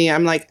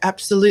I'm like,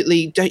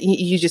 absolutely, don't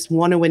you just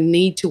want to and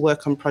need to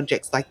work on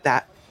projects like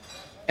that?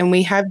 And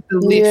we have the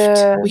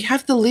lift. We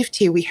have the lift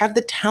here. We have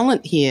the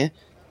talent here.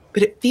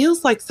 But it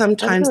feels like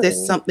sometimes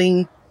there's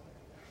something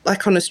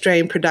like on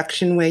Australian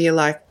production where you're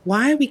like,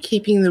 why are we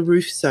keeping the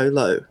roof so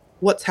low?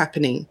 What's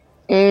happening?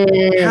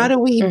 How do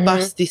we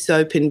bust this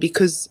open?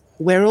 Because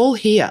we're all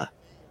here.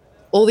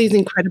 All these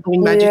incredible,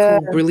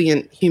 magical,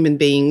 brilliant human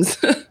beings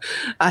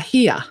are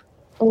here.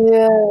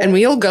 Yeah. And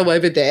we all go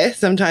over there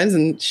sometimes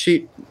and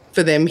shoot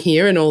for them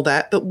here and all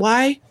that. But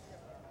why?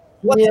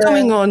 What's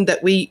going on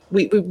that we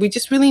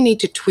just really need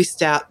to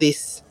twist out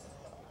this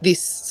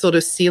sort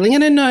of ceiling?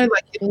 And I know,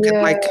 like, you look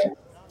at like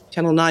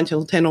Channel 9,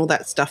 Channel 10, all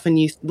that stuff, and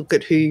you look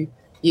at who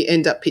you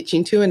end up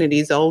pitching to, and it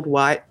is old,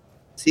 white,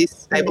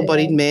 cis,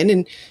 able-bodied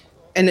men.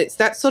 And it's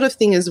that sort of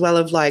thing as well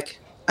of like,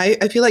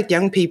 I feel like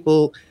young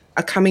people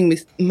are coming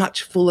with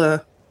much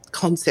fuller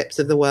concepts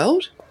of the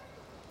world.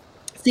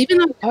 So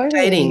even on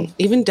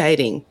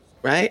dating,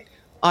 right?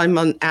 I'm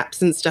on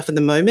apps and stuff at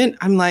the moment.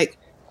 I'm like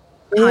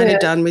kind of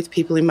done with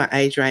people in my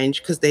age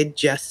range because they're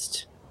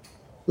just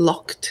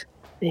locked.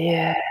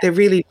 Yeah. They're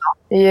really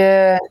locked.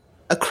 Yeah.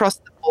 Across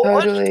the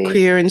board,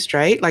 queer and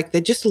straight, like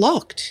they're just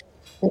locked.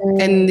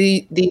 And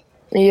the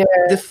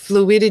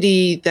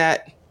fluidity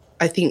that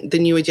I think the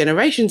newer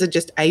generations are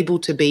just able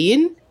to be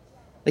in.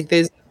 Like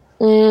there's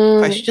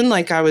question.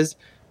 Like I was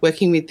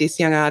working with this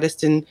young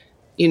artist and,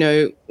 you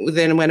know,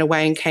 then went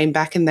away and came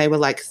back and they were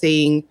like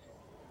seeing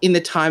in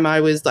the time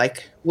I was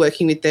like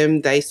working with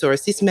them, they saw a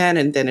cis man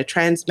and then a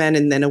trans man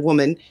and then a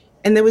woman.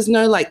 And there was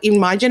no like, in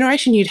my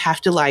generation, you'd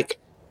have to like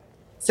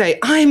say,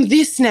 I'm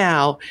this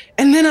now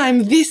and then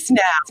I'm this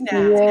now.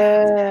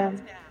 Yeah.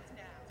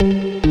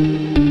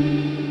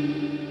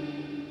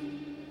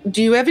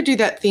 Do you ever do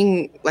that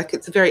thing, like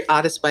it's a very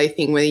artist way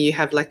thing where you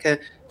have like a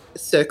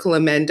circle, a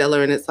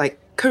mandala, and it's like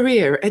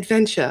career,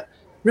 adventure,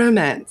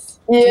 romance?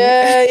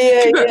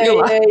 Yeah.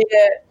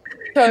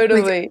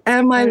 Totally. Like,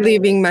 am I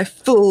living my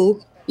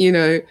full, you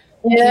know,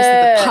 piece of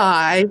the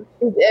pie?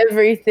 Is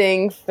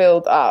everything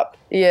filled up?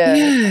 Yeah.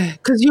 Yeah,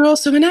 because you're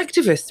also an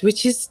activist,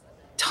 which is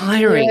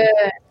tiring,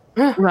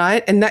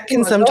 right? And that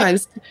can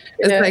sometimes,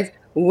 it's like,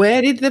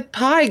 where did the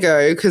pie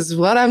go? Because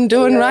what I'm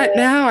doing right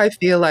now, I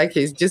feel like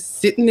is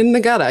just sitting in the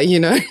gutter, you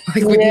know,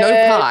 like with no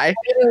pie.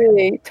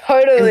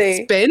 Totally.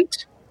 And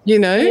spent, you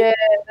know? Yeah,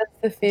 that's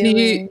the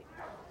feeling.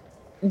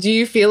 Do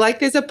you feel like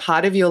there's a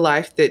part of your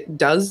life that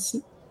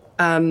does,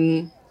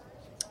 you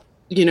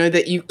know,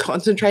 that you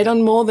concentrate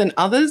on more than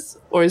others,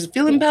 or is it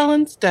feeling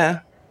balanced,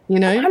 you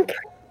know? I'm pretty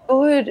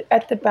good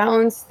at the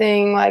balance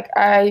thing. Like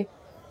I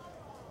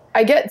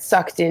get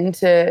sucked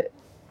into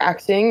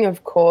acting,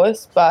 of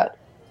course, but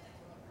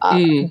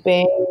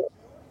being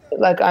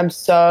like, I'm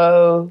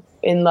so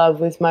in love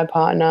with my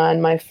partner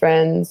and my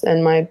friends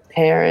and my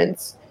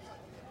parents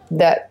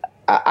that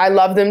I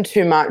love them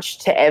too much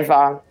to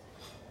ever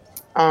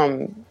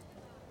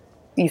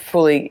you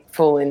fully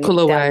fall in pull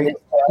away.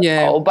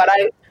 Hole. But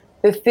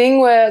the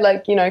thing where,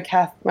 like, you know,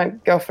 Kath, my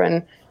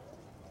girlfriend,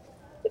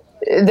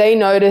 they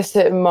notice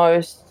it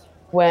most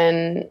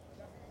when,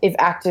 if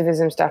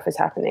activism stuff is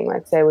happening,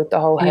 like say with the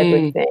whole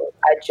Hedwig thing,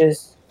 I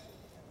just,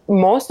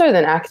 more so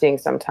than acting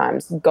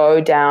sometimes, go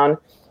down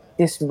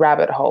this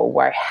rabbit hole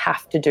where I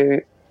have to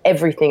do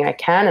everything I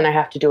can and I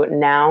have to do it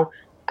now.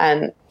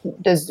 And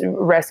does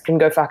rest can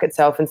go fuck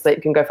itself and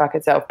sleep can go fuck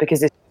itself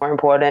because it's more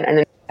important and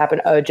it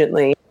happen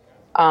urgently.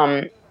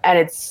 And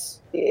it's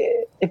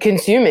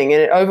consuming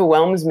and it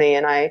overwhelms me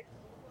and I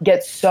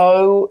get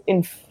so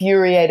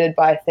infuriated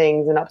by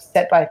things and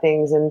upset by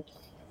things and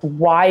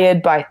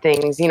wired by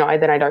things, you know,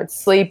 then I don't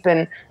sleep.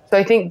 And so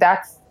I think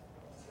that's,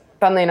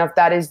 funnily enough,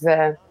 that is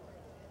the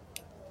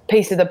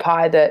piece of the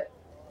pie that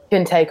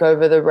can take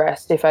over the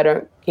rest if I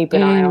don't keep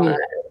an eye on it.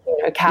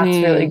 You know, Kath's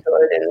really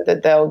good and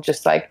that they'll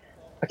just like,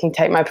 I can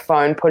take my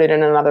phone, put it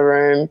in another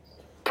room,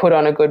 put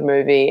on a good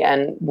movie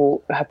and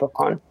we'll have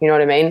popcorn. You know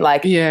what I mean?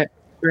 Like, they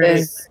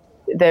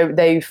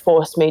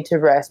force me to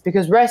rest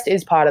because rest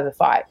is part of the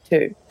fight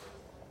too.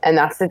 And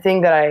that's the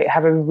thing that I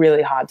have a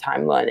really hard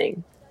time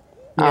learning.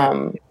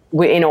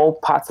 In all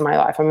parts of my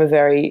life. I'm a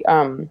very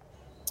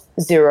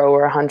 0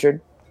 or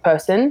 100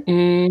 person.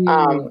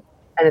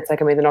 And it's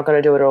like I'm either not going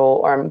to do it all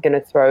or I'm going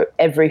to throw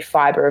every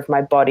fiber of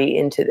my body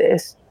into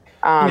this.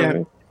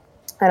 And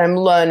I'm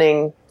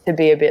learning to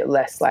be a bit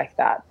less like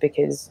that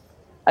because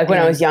like when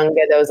I was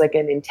younger, there was like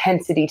an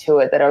intensity to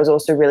it that I was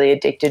also really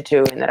addicted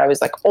to and that I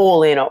was like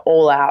all in or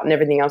all out and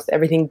everything else,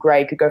 everything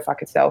great could go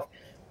fuck itself.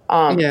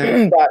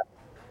 But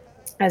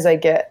as I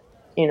get,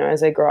 you know,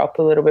 as I grow up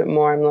a little bit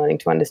more, I'm learning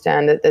to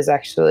understand that there's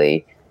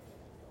actually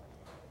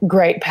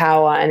great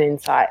power and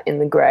insight in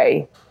the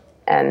grey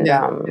and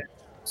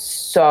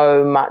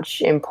so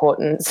much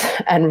importance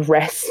and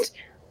rest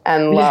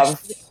and love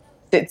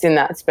sits in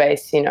that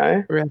space, you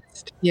know.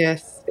 Rest,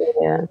 yes.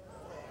 Yeah.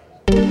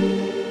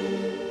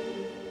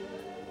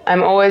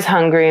 I'm always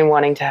hungry and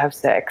wanting to have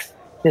sex.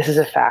 This is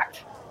a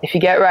fact. If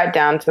you get right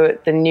down to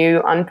it, the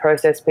new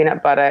unprocessed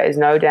peanut butter is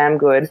no damn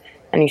good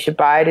and you should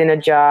buy it in a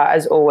jar,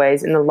 as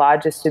always, in the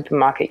largest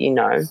supermarket you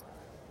know.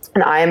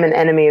 And I am an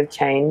enemy of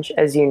change,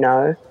 as you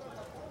know.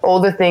 All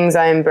the things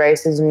I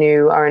embrace as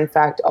new are in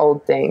fact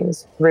old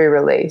things,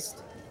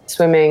 re-released.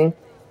 Swimming,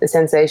 the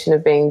sensation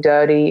of being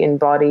dirty in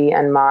body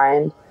and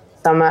mind,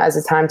 Summer as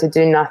a time to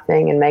do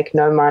nothing and make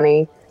no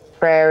money.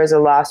 Prayer as a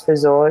last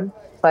resort.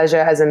 Pleasure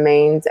as a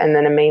means, and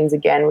then a means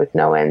again with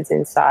no ends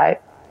in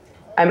sight.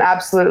 I'm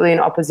absolutely in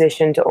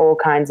opposition to all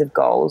kinds of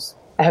goals.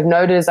 I have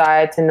no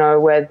desire to know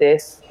where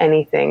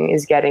anything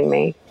is getting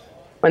me.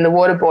 When the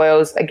water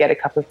boils, I get a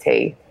cup of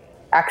tea.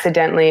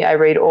 Accidentally, I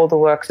read all the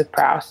works of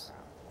Proust.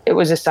 It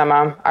was a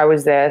summer. I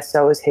was there,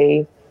 so was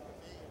he.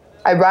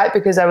 I write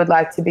because I would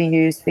like to be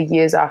used for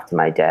years after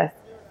my death.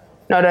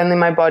 Not only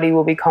my body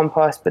will be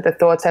compost, but the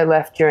thoughts I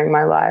left during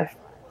my life.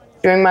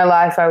 During my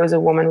life, I was a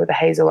woman with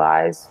hazel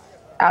eyes.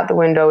 Out the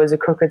window is a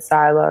crooked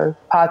silo.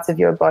 Parts of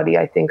your body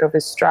I think of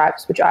as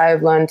stripes, which I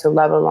have learned to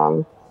love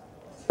along.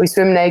 We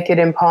swim naked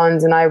in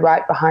ponds, and I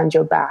write behind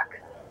your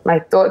back. My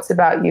thoughts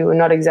about you are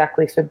not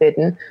exactly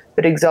forbidden,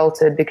 but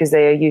exalted because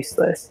they are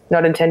useless,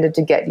 not intended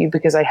to get you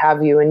because I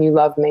have you and you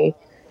love me.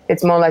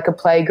 It's more like a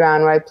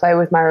playground where I play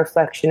with my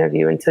reflection of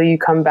you until you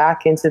come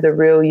back into the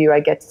real you I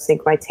get to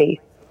sink my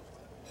teeth.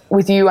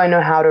 With you, I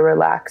know how to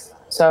relax,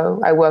 so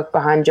I work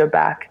behind your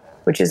back,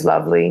 which is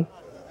lovely.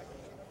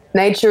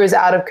 Nature is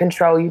out of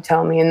control, you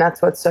tell me, and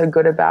that's what's so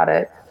good about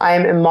it. I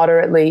am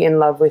immoderately in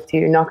love with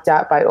you, knocked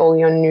out by all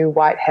your new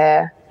white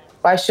hair.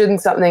 Why shouldn't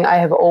something I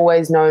have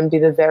always known be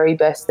the very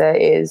best there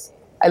is?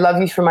 I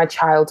love you from my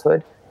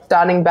childhood,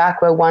 starting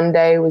back where one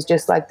day was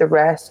just like the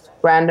rest,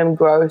 random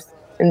growth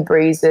and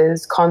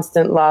breezes,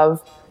 constant love,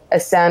 a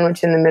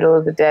sandwich in the middle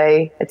of the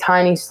day, a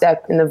tiny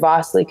step in the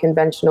vastly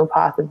conventional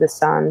path of the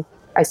sun.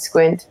 I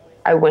squint,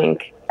 I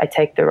wink, I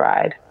take the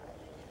ride.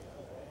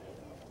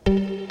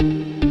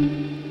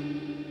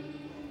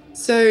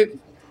 So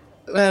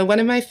one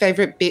of my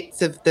favourite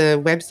bits of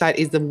the website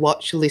is the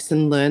watch,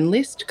 listen, learn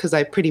list, because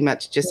I pretty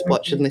much just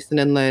watch and listen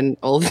and learn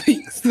all the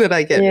things that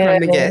I get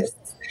from the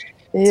guests.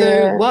 Yeah.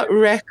 So what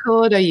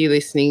record are you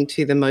listening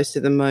to the most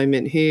at the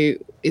moment?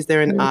 Is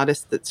there an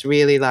artist that's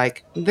really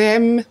like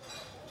them,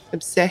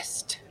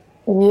 obsessed?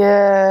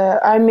 Yeah,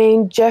 I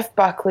mean, Jeff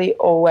Buckley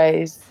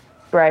always,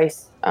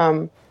 Brace,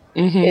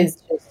 is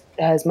just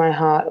has my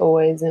heart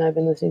always, and I've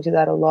been listening to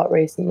that a lot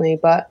recently.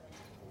 But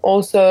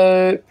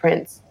also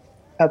Prince,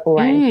 Purple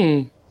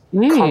Rain,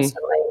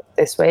 constantly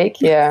this week.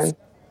 Yeah.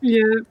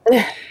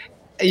 Yeah.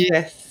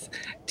 Yes.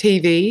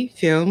 TV,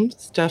 film,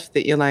 stuff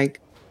that you're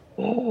like,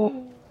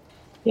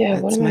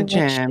 yeah, that's my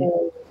jam.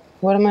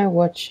 What am I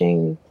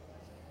watching?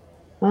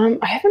 I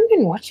haven't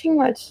been watching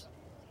much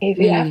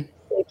TV. I have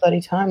really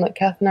bloody time. Like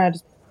Kath and I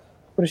just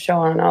put a show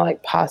on and I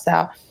like pass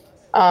out.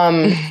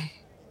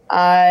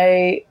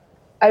 I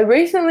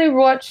recently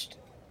watched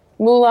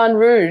Moulin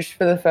Rouge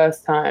for the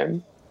first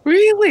time.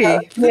 Really?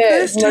 For the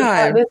first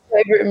time? My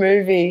favorite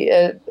movie.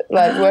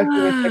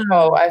 Working with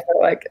Nicole, I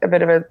felt like a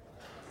bit of an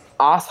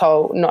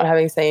asshole not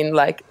having seen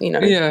one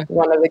of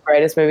the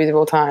greatest movies of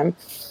all time.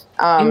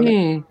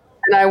 And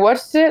I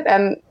watched it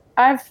and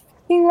I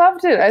fucking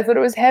loved it. I thought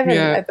it was heaven.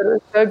 Yeah. I thought it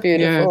was so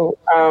beautiful.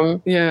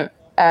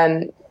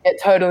 And it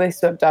totally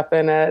swept up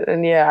in it.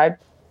 And I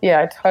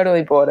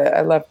totally bought it.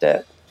 I loved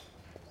it.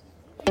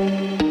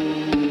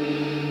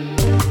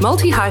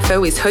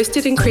 Multi-Hypho is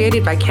hosted and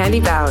created by Candy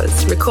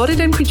Bowers, recorded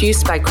and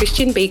produced by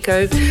Christian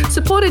Biko,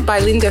 supported by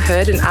Linda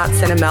Hurd and Arts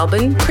Centre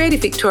Melbourne,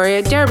 Creative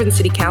Victoria, Darebin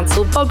City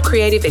Council, Bob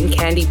Creative and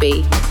Candy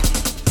B.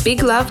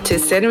 Big love to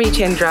Senri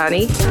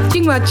Chandrani,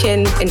 Jinghua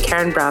Chen and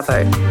Karen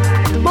Bravo.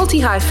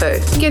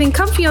 Multi-Hypho, getting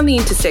comfy on the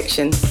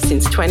intersection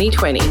since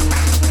 2020.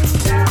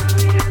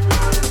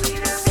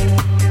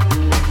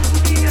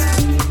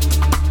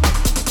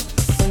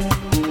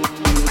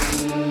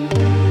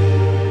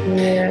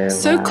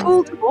 So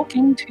cool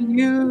talking to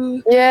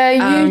you. Yeah,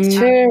 you too,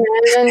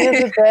 man. You're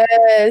the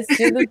best.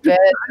 You're the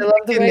best. I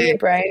love the way your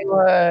brain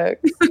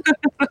works.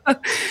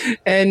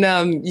 And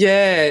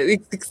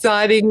it's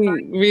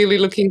exciting. Really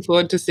looking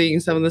forward to seeing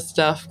some of the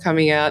stuff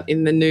coming out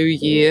in the new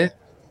year,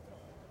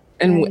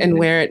 and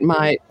where it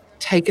might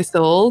take us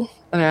all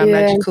on our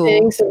magical.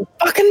 Seeing some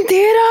fucking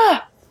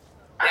theatre.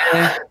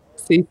 Yeah,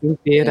 see some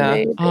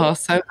theatre. Oh,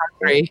 so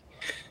hungry.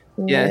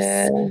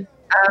 Yes.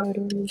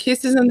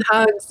 Kisses and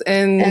hugs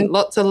and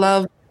lots of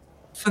love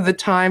for the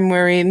time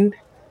we're in.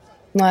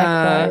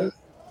 Likewise.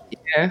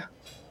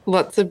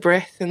 Lots of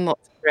breath and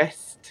lots of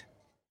rest.